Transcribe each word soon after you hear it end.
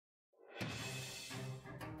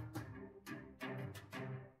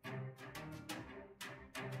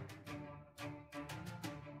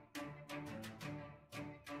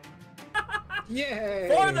Yay!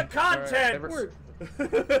 For the content!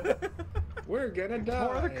 We're gonna die.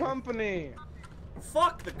 For the company!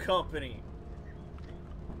 Fuck the company!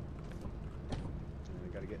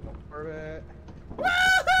 I gotta get in orbit.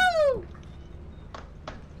 Woohoo!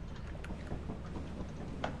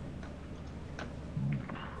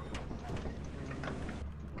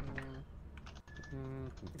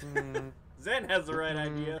 Zen has the right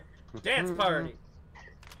idea. Dance party!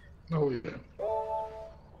 Oh, yeah.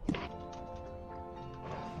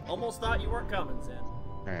 Almost thought you weren't coming, Zen.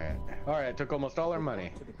 Alright. Alright, took almost all our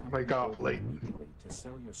money. I got late.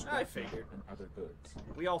 I figured.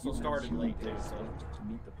 We also started late too, so.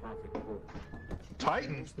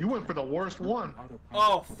 Titan, you went for the worst one.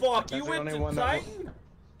 Oh fuck, That's you the went only to one that Titan?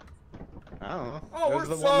 I don't know. Oh, It we're was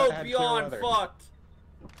the one so that had beyond clear weather. fucked.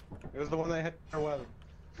 It was the one that had clear weather.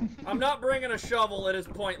 I'm not bringing a shovel, it is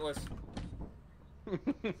pointless.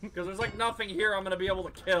 Because there's like nothing here I'm gonna be able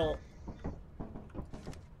to kill.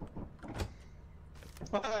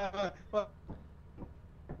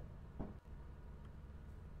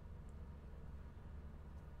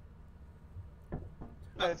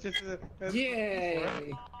 It's just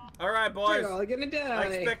Yay! Alright, boys. We're all gonna die. I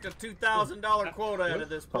expect a $2,000 quota out of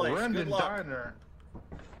this place. Good Brendan luck. Diner.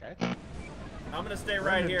 Okay. I'm gonna stay right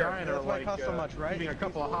Brendan here. Diner, That's why it like, costs so much, right? eating a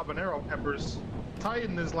couple of habanero peppers.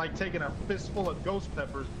 Titan is like taking a fistful of ghost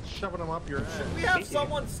peppers, shoving them up your ass. Should we have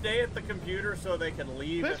someone stay at the computer so they can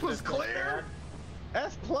leave? This if was goes clear. bad?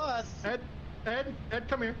 S plus. Ed,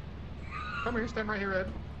 come here. Come here, stand right here,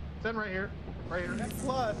 Ed. Stand right here. Right here. S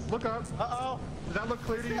plus. Look up. Uh-oh. Does that look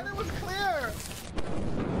clear to you? Said it was clear.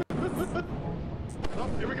 Oh,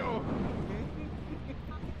 here we go.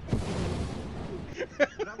 Does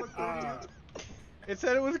that look clear to you? It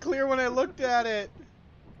said it was clear when I looked at it.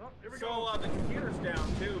 Oh, here we So go. the computer's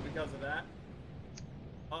down too because of that.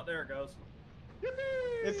 Oh, there it goes.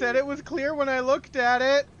 Yippee! It said it was clear when I looked at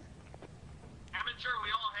it. Amateur,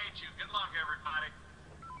 we all hate you. Good luck, everybody.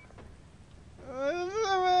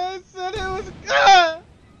 It said it was. Ah!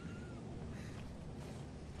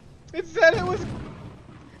 It said it was.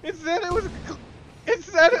 It said it was. It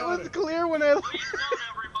said it was clear when I. Please note,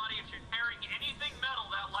 everybody, if you're carrying anything metal,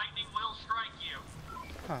 that lightning will strike you.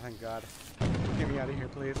 Oh, thank God. Get me out of here,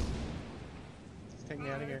 please. Just take me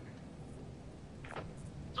out of here.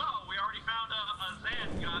 So, we already found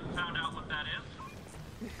out what that is.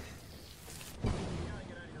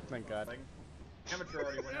 Thank God. Amateur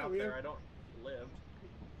already went Yeah, out we there. have- I don't live.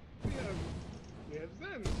 We have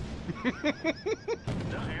Zen.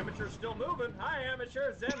 No, amateur's still moving. Hi,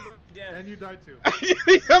 amateur. Zen dead. And you died too.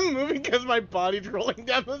 I'm moving because my body's rolling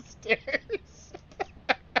down the stairs.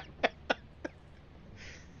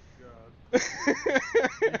 God.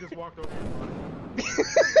 You just walked over your body.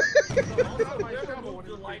 So also, Out of my whoever shovel when moved it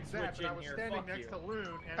the was light being zapped, switch and I in was here, standing fuck next you. to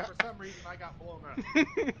Loon, and for some reason I got blown up. And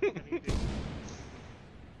he did.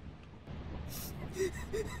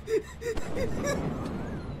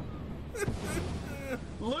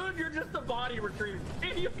 Loon, you're just a body retriever.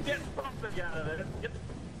 If you can get something out of it, get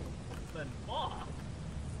the off.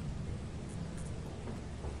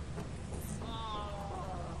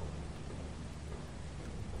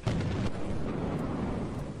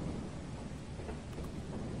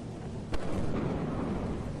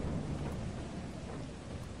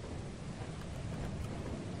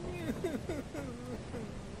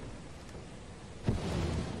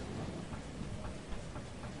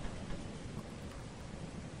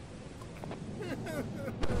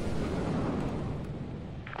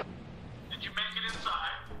 Did you make it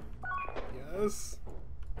inside? Yes.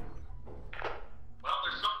 Well,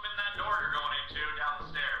 there's something in that door you're going into down the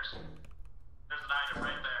stairs. There's an item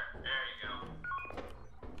right there. There you go.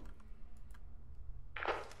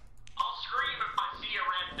 I'll scream if I see a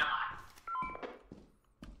red dot.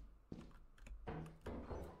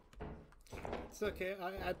 It's okay.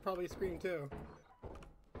 I'd probably scream too.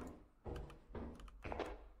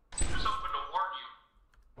 There's something to warn you.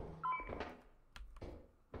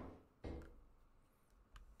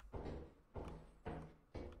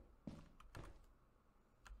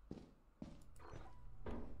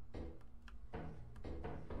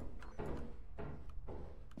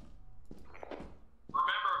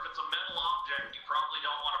 Remember, if it's a metal object, you probably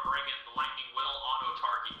don't want to bring it. The lightning will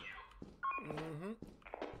auto-target you. Mm-hmm.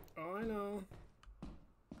 Oh, I know.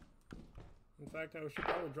 In fact, I should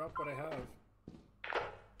probably drop what I have.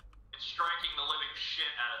 It's striking the living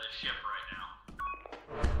shit out of this ship right now.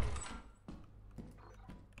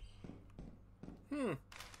 Hmm.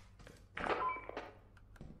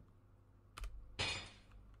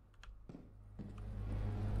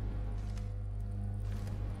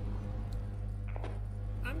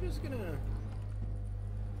 I'm just gonna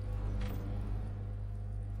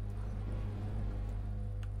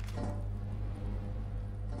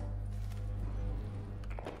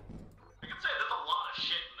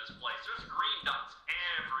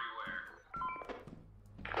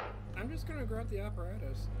to grab the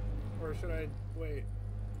apparatus, or should I wait?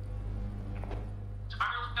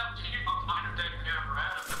 Entirely up to you. I'm fine with taking the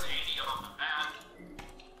apparatus with 80 on the pad.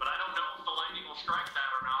 But I don't know if the lightning will strike that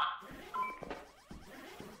or not.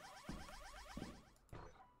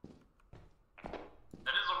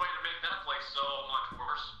 That is a way to make that place so much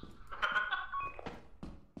worse.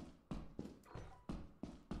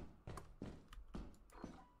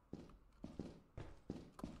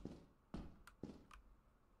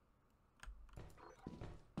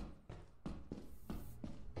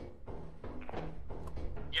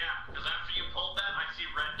 Yeah, because after you pulled that, I see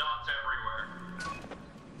red dots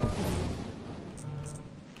everywhere.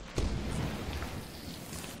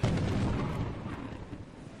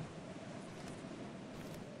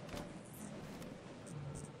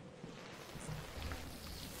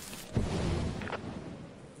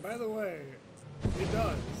 By the way, it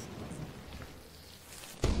does.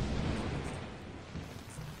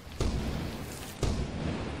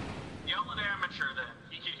 Yell at Amateur then.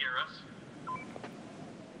 He can hear us.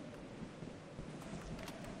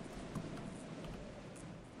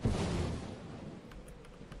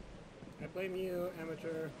 I blame you,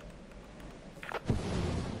 Amateur.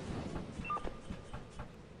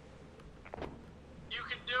 You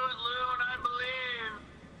can do it, Loon, I believe.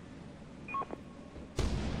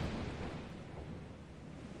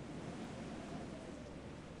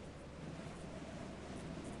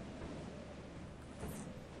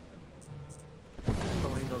 The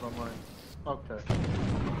windows online. Okay.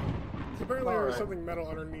 So apparently there was Alright. something metal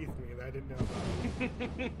underneath me that I didn't know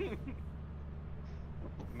about.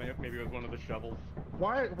 Maybe it was one of the shovels.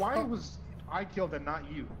 Why was I killed and not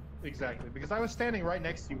you? Exactly. Because I was standing right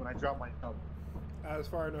next to you when I dropped my shovel. I was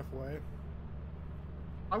far enough away.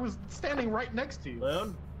 I was standing right next to you.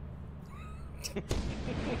 Loon? I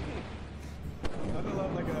just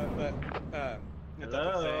love like it's like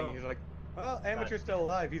Hello? saying, he's like, well, Amateur's still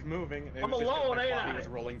alive, he's moving. And it I'm was just alone, my ain't body I? was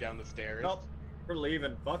rolling down the stairs. Nope. We're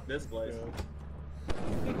leaving. Fuck this place.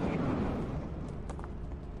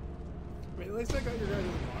 Wait, at least I got your guys'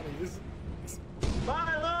 bodies.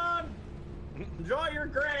 Bye, Loon! Enjoy your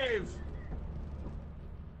grave!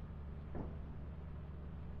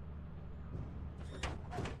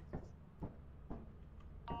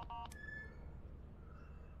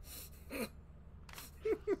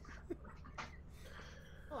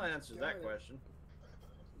 Well, that answers that question.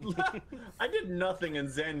 I did nothing and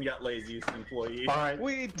Zen got laziest employee. All right.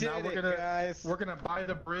 We did now we're it, gonna, guys. We're gonna buy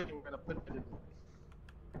the brig and we're gonna put it in.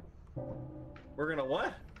 We're gonna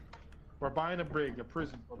what? We're buying a brig, a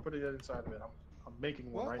prison. We're putting it inside of it. I'm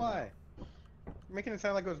making one What? right Why? You're making it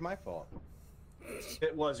sound like it was my fault.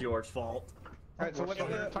 It was your fault. Alright, so We're what's still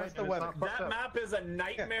the, in what's the Titan, weather? it's not fucked That up. map is a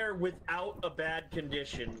nightmare without a bad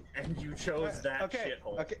condition, and you chose that Okay,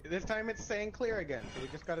 shithole. okay, this time it's saying clear again, so we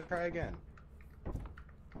just gotta try again.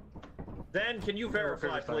 Then, can you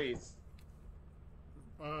verify, please?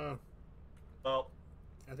 Oh,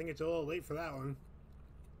 I think it's a little late for that one.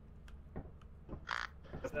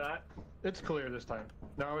 that? It's clear this time.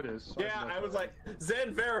 No, it is. Yeah, I was like,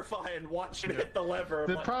 Zen verify and watch him hit the lever.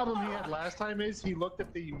 The I'm like, problem he had last time is he looked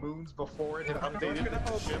at the moons before it and I'm just updated gonna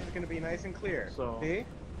the hope ship. it's gonna be nice and clear. So- See?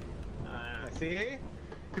 uh, See?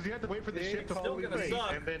 Because you had to wait for the See? ship to Still fully gonna wait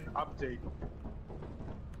suck. and then update.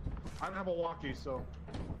 I don't have a walkie, so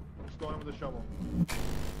just going with the shovel.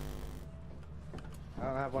 I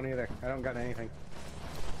don't have one either. I don't got anything.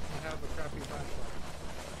 I have a crappy flashlight.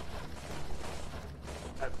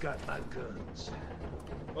 I've got my guns.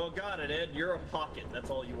 well, got it, Ed. You're a pocket.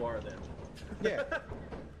 That's all you are then. Yeah.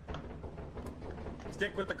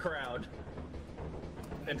 Stick with the crowd.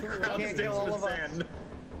 And the I crowd can't sticks kill all with of us.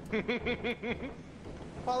 Zen.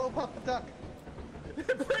 Follow Papa Duck.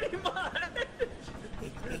 Pretty much.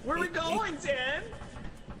 Where are we going, Zen?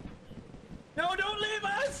 No, don't leave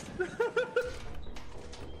us!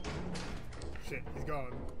 Shit, he's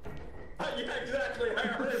gone. Yeah, exactly.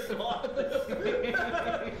 I already saw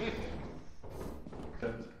this.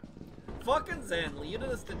 Fucking Zen, leading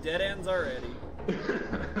us to dead ends already.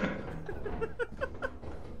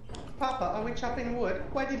 Papa, are we chopping wood?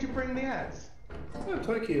 Why did you bring the axe? Oh,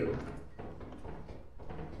 thank you.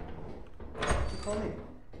 Call me.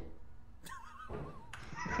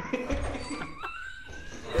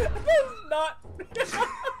 That's not.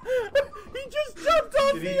 He just jumped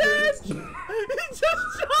off Did he the just- edge! He just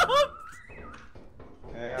jumped!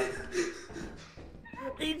 Yeah.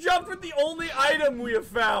 He jumped with the only item we have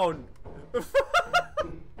found!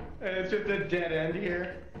 It's just a dead end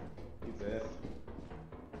here. He's this.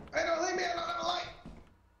 Hey, don't leave me! I don't have a light!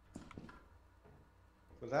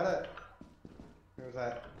 Was that it? Or was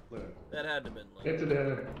that Loon? That had to have been like. It's a dead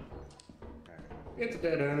end. Alright. It's a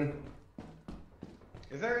dead end.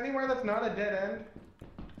 Is there anywhere that's not a dead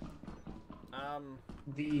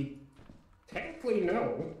end? Technically,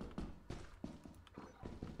 no.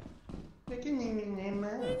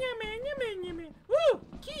 Woo!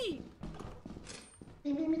 Key!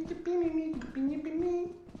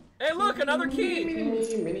 Hey, look, another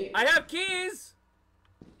key! I have keys!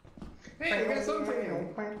 Hey, I got something for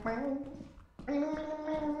you.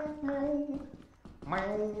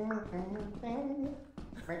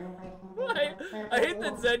 I hate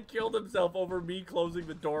that Zed killed himself over me closing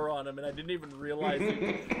the door on him and I didn't even realize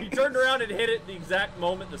it. He turned around and hit it the exact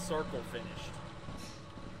moment the circle finished.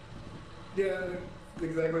 Yeah, that's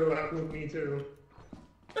exactly what happened with me too.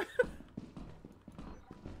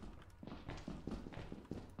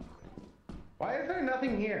 Why is there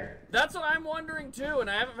nothing here? That's what I'm wondering too, and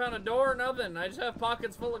I haven't found a door or nothing. I just have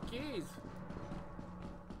pockets full of keys.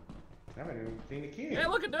 I haven't even seen a key. Hey,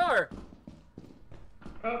 look, a door!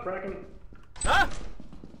 Oh, Bracken. Huh?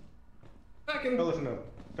 Bracken. Don't listen to him.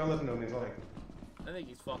 Don't listen to him. He's lying. I think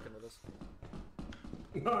he's fucking with us.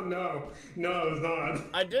 Oh, no. No, it's not.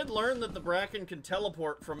 I did learn that the Bracken can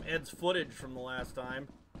teleport from Ed's footage from the last time.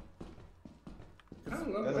 I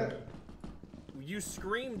love Does that. it? You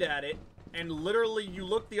screamed at it, and literally you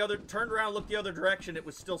turned around, looked the other direction, it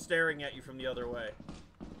was still staring at you from the other way.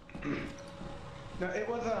 No, it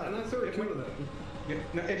was And that's sort of cool then.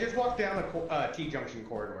 No, it just walked down the T-junction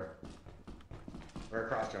corridor. Or a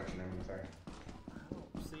cross-junction, I'm sorry. I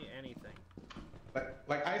don't see anything. But,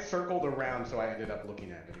 like, I circled around, so I ended up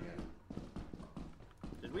looking at it again.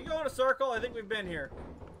 Did we go in a circle? I think we've been here.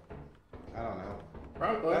 I don't know.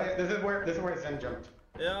 Probably. This is where Zen jumped.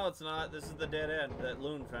 No, it's not. This is the dead end that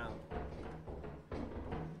Loon found.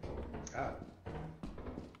 Ah.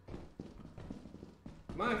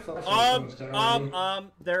 My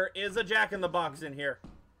flashlight There is a Jack-in-the-Box in here.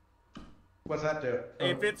 What's that do?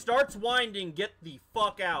 If it starts winding, get the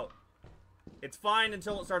fuck out. It's fine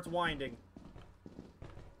until it starts winding.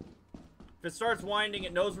 If it starts winding,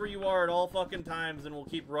 it knows where you are at all fucking times and will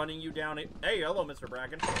keep running you down it. Hey, hello, Mr.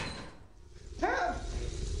 Bracken.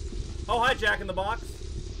 Oh, hi, Jack-in-the-Box.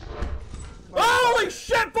 Holy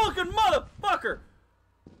shit, fucking motherfucker!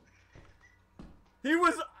 He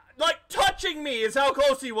was, like, touching me is how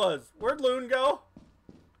close he was. Where'd Loon go?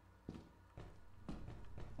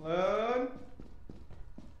 Loon?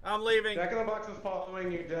 I'm leaving. Jack-in-the-Box is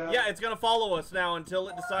following you down. Yeah, it's gonna follow us now until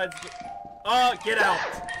it decides to... Oh, get out!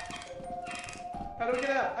 How do we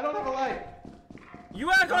get out? I don't have a light.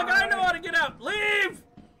 You act like I know how to get out! Leave!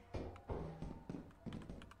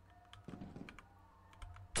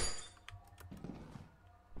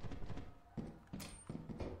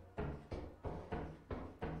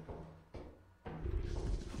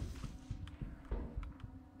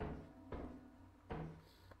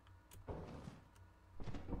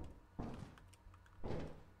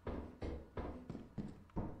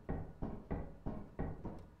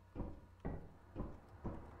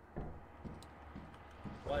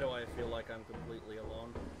 Why do I feel like I'm completely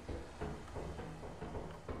alone?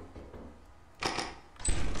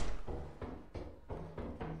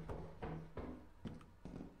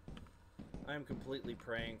 I'm completely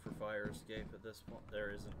praying for fire escape at this point. There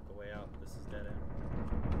isn't a way out. This is dead end.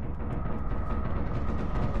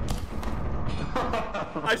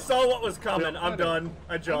 I saw what was coming. I'm done.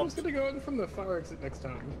 I I'm jumped. just gonna go in from the fire exit next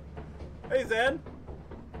time. Hey, Zan.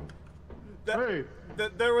 Hey.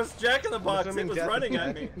 There was Jack-in-the-Box. It assuming was Jack- running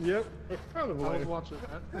at me. Yep. Probably. I was watching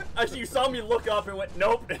that. As you saw me look up and went,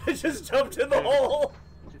 nope, and it just jumped in the hole.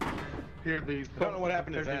 Here these. I don't know what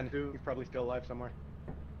happened to Zen. 32. He's probably still alive somewhere.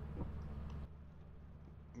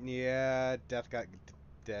 Yeah, Death got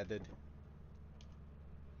deaded.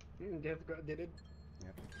 Death got deaded.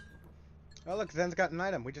 Yep. Oh look, Zen's got an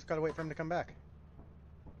item. We just gotta wait for him to come back.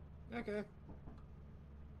 Okay.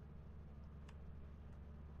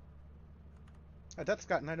 Death's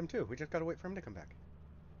got an item too. We just gotta wait for him to come back.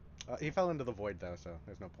 He fell into the void though, so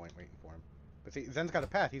there's no point waiting for him. But see, Zen's got a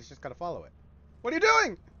path. He's just gotta follow it. What are you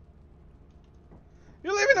doing?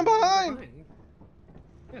 You're leaving him behind!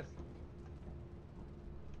 Yes.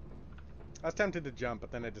 I was tempted to jump,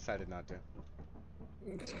 but then I decided not to.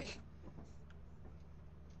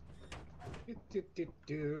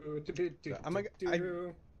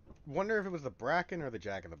 I wonder if it was the Bracken or the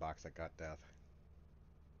Jack-in-the-Box that got Death.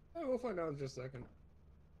 Oh, we'll find out in just a second.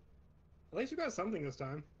 At least you got something this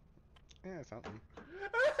time. Yeah, something.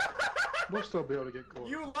 We'll still be able to get close.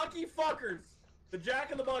 You lucky fuckers! The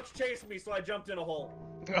Jack-in-the-Box chased me, so I jumped in a hole.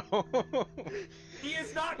 He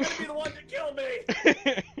is not gonna be the one to kill me!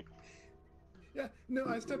 Yeah, no,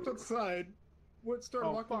 I stepped outside. Started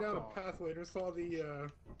Oh, walking fuck down off. a path later, saw the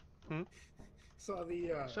saw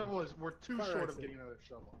the Shovel is. We're too Fire short of exit. getting another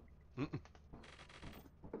shovel.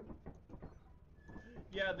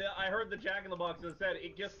 Yeah, I heard the Jack in the Box that said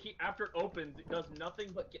it just after it opens, it does nothing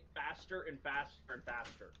but get faster and faster and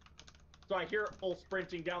faster. So I hear it full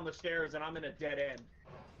sprinting down the stairs, and I'm in a dead end.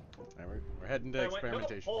 Right, we're heading to I went,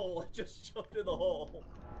 experimentation. no, hole, it just jumped in the hole.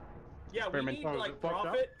 Yeah, we Experiment- need Oh, is like it fucked up?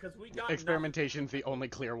 profit because we got Experimentation's the only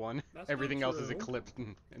clear one. That's Everything not else is true. eclipsed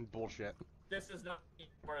and bullshit. This is not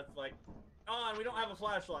where it's like, oh, and we don't have a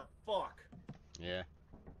flashlight. Fuck. Yeah.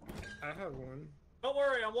 I have one. Don't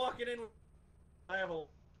worry, I'm walking in. I have a.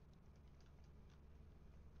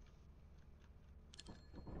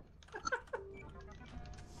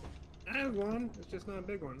 I have one. It's just not a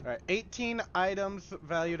big one. All right, 18 items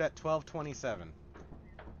valued at 1227.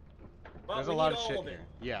 Well, There's we a lot need of all shit of it. here.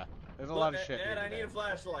 Yeah, there's a Look, lot of shit Ed, here. I need today. a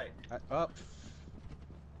flashlight. Oh,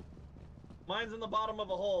 Mine's in the bottom of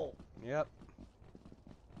a hole. yep.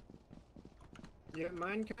 Yeah,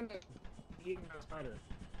 mine kind of eating a spider.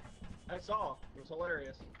 I saw. It was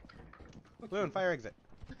hilarious. Balloon, fire exit.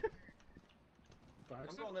 Fire I'm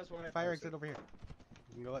exit? going this way. Fire exit over here.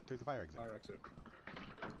 You can go through the fire exit. Fire exit.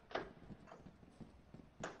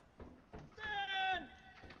 Man!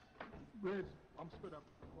 Ridge, I'm split up.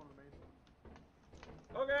 I'm going to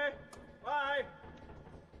the main. Okay. Bye.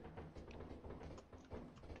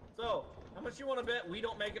 So, how much you want to bet we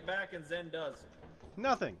don't make it back and Zen does?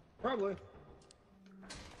 Nothing. Probably.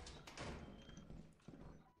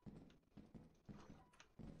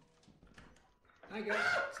 I got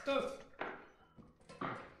stuff.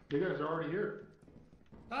 You guys are already here.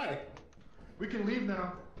 Hi. We can leave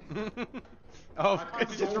now. Oh, I found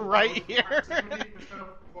it's just gold right bars here. worth 70%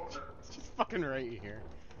 of quota. It's just fucking right here.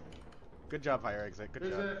 Good job, fire exit. Good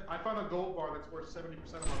job. I found a gold bar that's worth 70%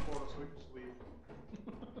 of my quota, so we can just leave.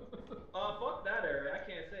 Fuck that area. I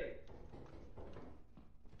can't see.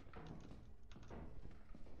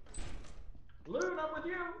 Loon, I'm with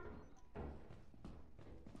you.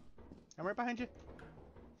 I'm right behind you.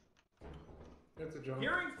 That's a jump.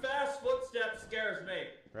 Hearing fast footsteps scares me.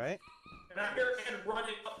 Right? And I hear Ed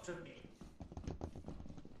running up to me.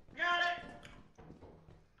 Got it!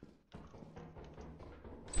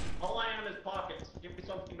 All I am is pockets. Give me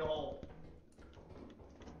something to hold.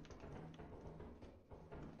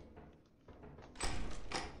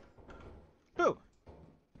 Boo!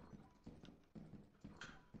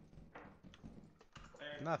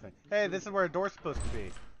 Hey, Nothing. Hey, this is where a door's supposed to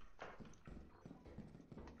be.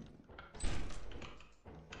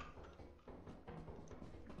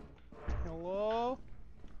 Hello?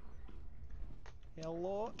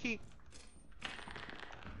 Hello? Key.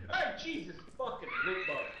 Hey, Jesus fucking loot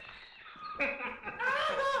bug.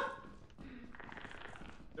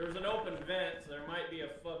 There's an open vent, so there might be a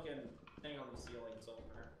fucking thing on the ceiling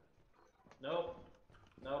somewhere. Nope.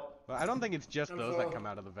 Nope. Well, I don't think it's just I'm those that full. come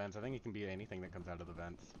out of the vents. I think it can be anything that comes out of the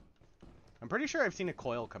vents. I'm pretty sure I've seen a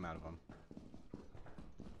coil come out of them.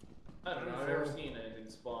 I don't know, I've never seen anything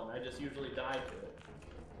spawn. I just usually die to it.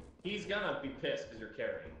 He's gonna be pissed because you're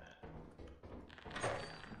carrying that.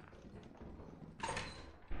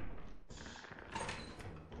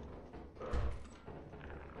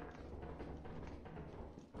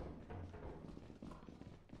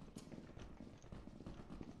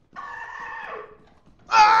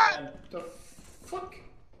 Ah! And The fuck?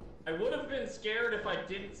 I would have been scared if I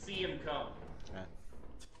didn't see him come. Yeah.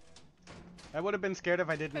 I would have been scared if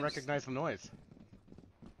I didn't recognize the noise.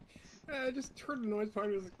 I just heard the noise part. I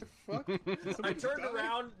was like, the fuck? Did I somebody turned die?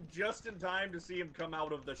 around just in time to see him come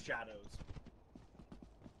out of the shadows.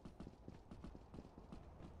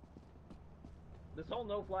 This whole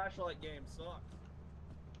no flashlight game sucks.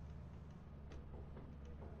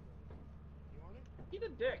 You want it? Eat a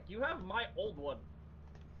dick. You have my old one.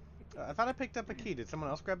 I thought I picked up a key. Did someone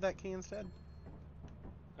else grab that key instead?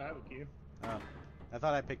 I have a key. Oh. I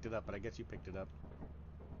thought I picked it up, but I guess you picked it up.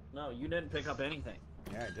 No, you didn't pick up anything.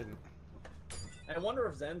 Yeah, I didn't. I wonder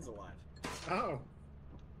if Zen's alive.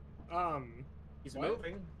 Oh. He's What?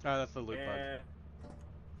 moving. Oh, that's the loot bug.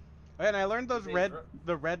 And And I learned those Hey,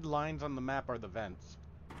 the red lines on the map are the vents.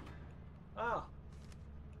 ah.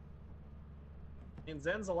 And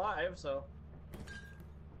Zen's alive, so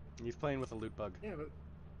He's playing with a loot bug. Yeah, but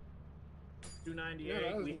 298.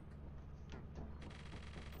 yeah,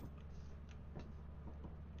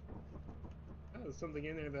 that was, something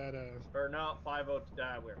in there that Or no, 50.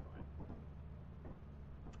 We're fine.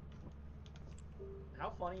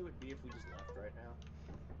 How funny would it be if we just left right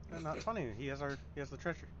now? Not funny. He has the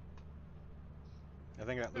treasure. I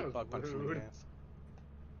think that That loot was bug punched him in the rude. ass.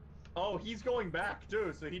 Oh, he's going back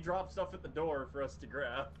too, so he dropped stuff at the door for us to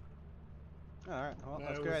grab. All right. Well,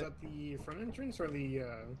 that's was good. that the front entrance or the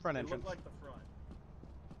Front It entrance. looked like the front.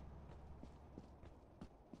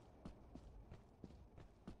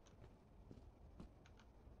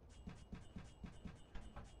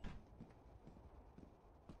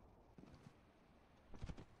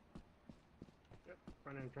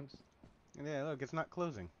 front entrance. Yeah, look, it's not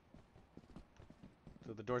closing.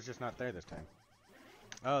 So the door's just not there this time.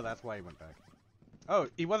 Oh, that's why he went back. Oh,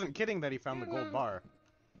 he wasn't kidding that he found the gold bar.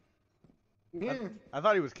 Yeah. I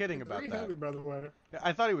thought he was kidding It's about very that. heavy, by the way.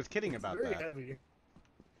 I thought he was kidding about Very that. heavy.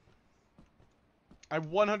 I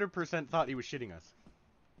 100% thought he was shitting us.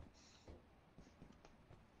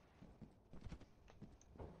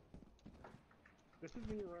 This is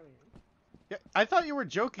me running. Yeah, I thought you were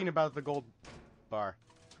joking about the gold bar.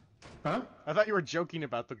 Huh? I thought you were joking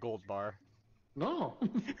about the gold bar. No.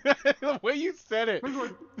 The way you said it Wait,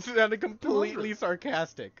 wait. sounded completely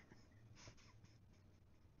sarcastic.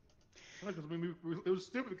 Because it was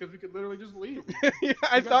stupid because we could literally just leave. Yeah,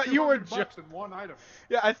 I We got thought you were $200 in one item.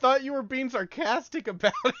 Yeah, I thought you were being sarcastic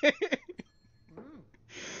about it.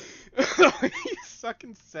 Mm. You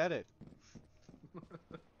fucking said it.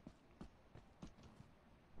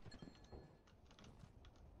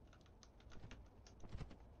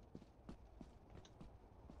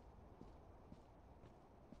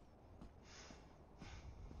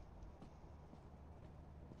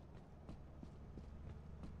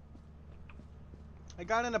 I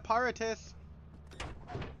got an apparatus.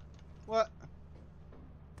 What?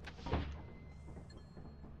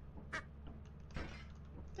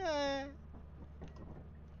 Eh.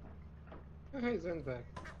 Oh, hey, Zen's back.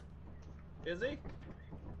 Is he?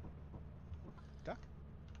 Duck.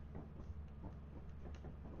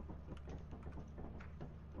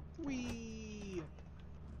 Wee.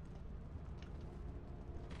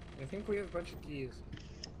 I think we have a bunch of keys.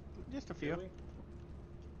 Just a Do few. we?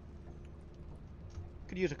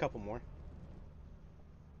 Could use a couple more.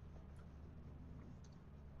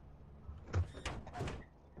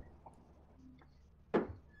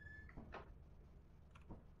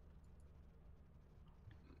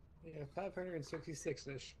 Yeah,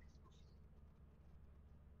 566-ish.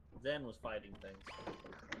 Zen was fighting things.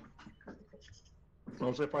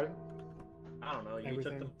 What was I fighting? I don't know. You Everything.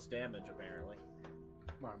 took the most damage apparently.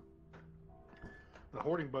 Man. The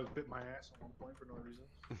hoarding bug bit my ass at one point for no reason.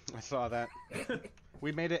 I saw that.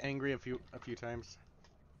 We made it angry a few times.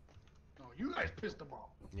 Oh, you guys pissed him off.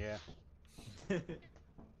 Yeah.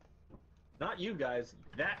 Not you guys.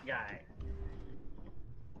 That guy.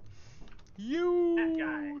 You. That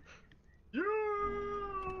guy.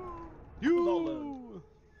 You. You. all those?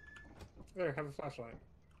 There, have a flashlight.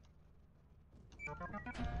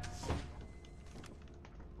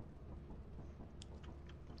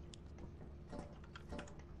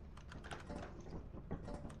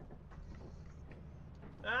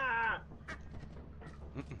 Ah!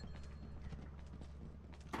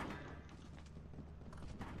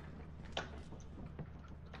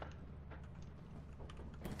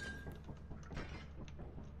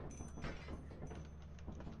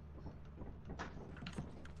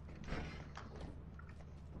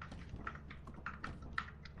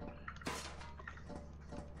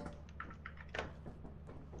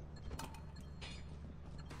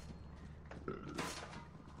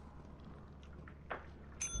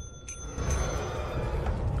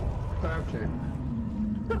 Okay.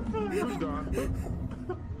 Who's gone?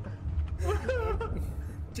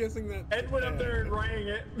 Guessing that. Ed went up there and rang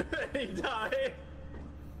it. He died.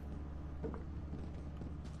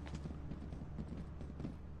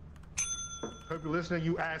 Hope you're listening,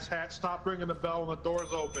 you asshat. Stop ringing the bell when the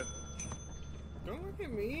door's open. Don't look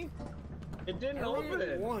at me. It didn't I rang it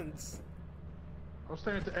open. once. I was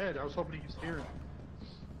staring at Ed. I was hoping he was hearing.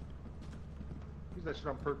 Use that shit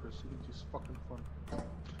on purpose. It's just fucking fun.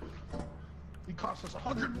 He cost us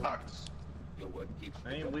 $100. I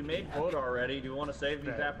mean, we made quota already. Do you want to save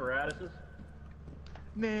these Yeah. apparatuses?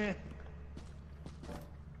 Nah.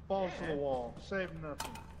 Balls to the wall. Save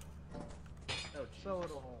nothing. No, Sell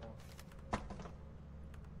it all.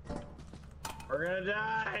 we're gonna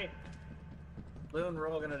die. Loon, we're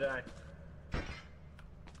all gonna die.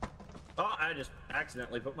 Oh, I just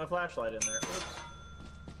accidentally put my flashlight in there. Oops.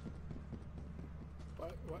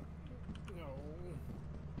 What? What? No.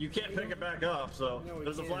 You can't pick it back up, so No, we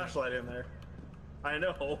there's a can't. flashlight in there. I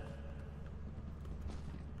know.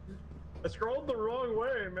 I scrolled the wrong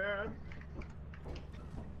way, man.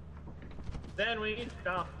 Then we need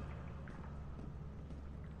stuff.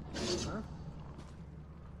 Huh?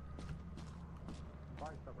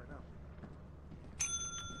 Buying stuff right now.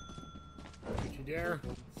 Don't you dare.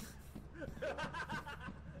 I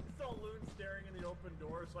saw Loon staring in the open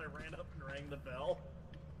door, so I ran up and rang the bell.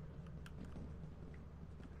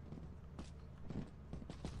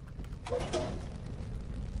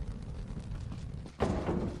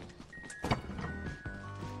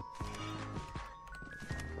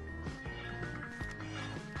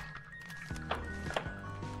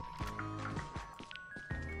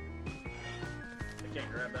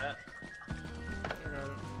 grab that. I got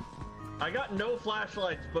it. I got no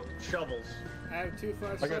flashlights, but shovels. I have 2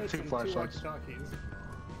 flashlights I got 2 and flashlights. 2 walkie-talkies.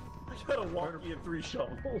 I got a walkie and 3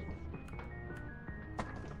 shovels.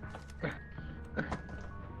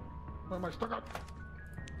 What am I stuck on?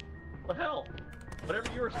 What the hell?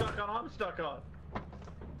 Whatever you were stuck on, I'm stuck on.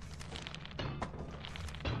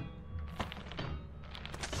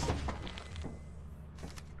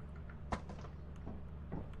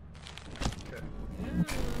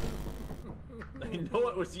 I know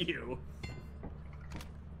it was you.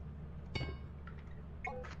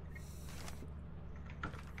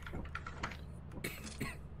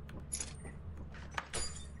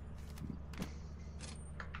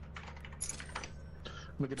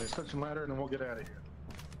 Let me get an extension ladder and then we'll get out of here.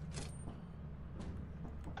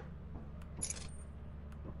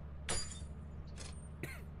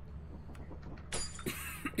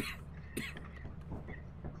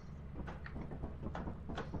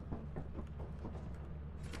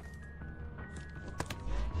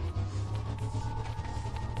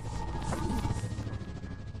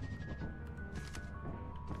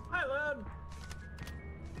 Hi, Lem.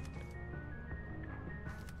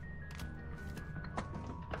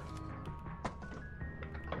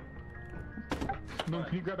 Moon,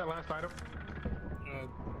 can you grab that last item?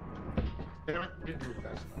 Yeah, didn't move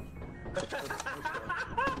fast enough.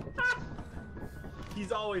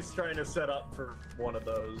 He's always trying to set up for one of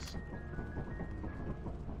those.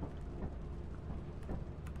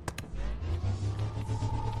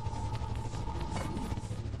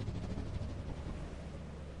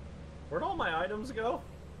 Where'd all my items go?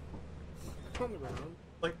 On the ground.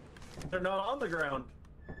 Like, they're not on the ground.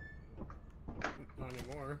 Not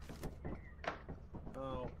anymore.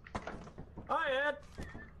 Oh. Hi, Ed!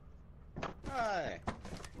 Hi.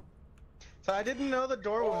 So I didn't know the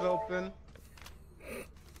door was open.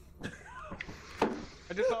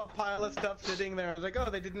 I just saw a pile of stuff sitting there. I was like, oh,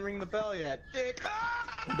 they didn't ring the bell yet. Dick.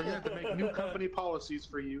 They're gonna have to make new company policies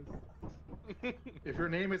for you. If your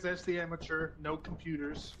name is SD Amateur, no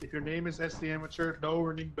computers. If your name is SD Amateur, no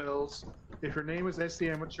ringing bells. If your name is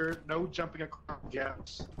SD Amateur, no jumping across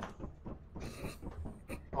gaps.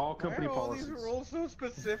 All company Why are all policies. these rules so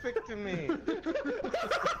specific to me?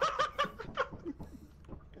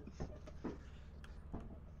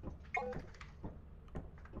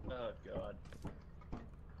 Oh, God.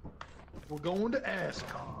 We're going to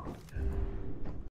ASCON.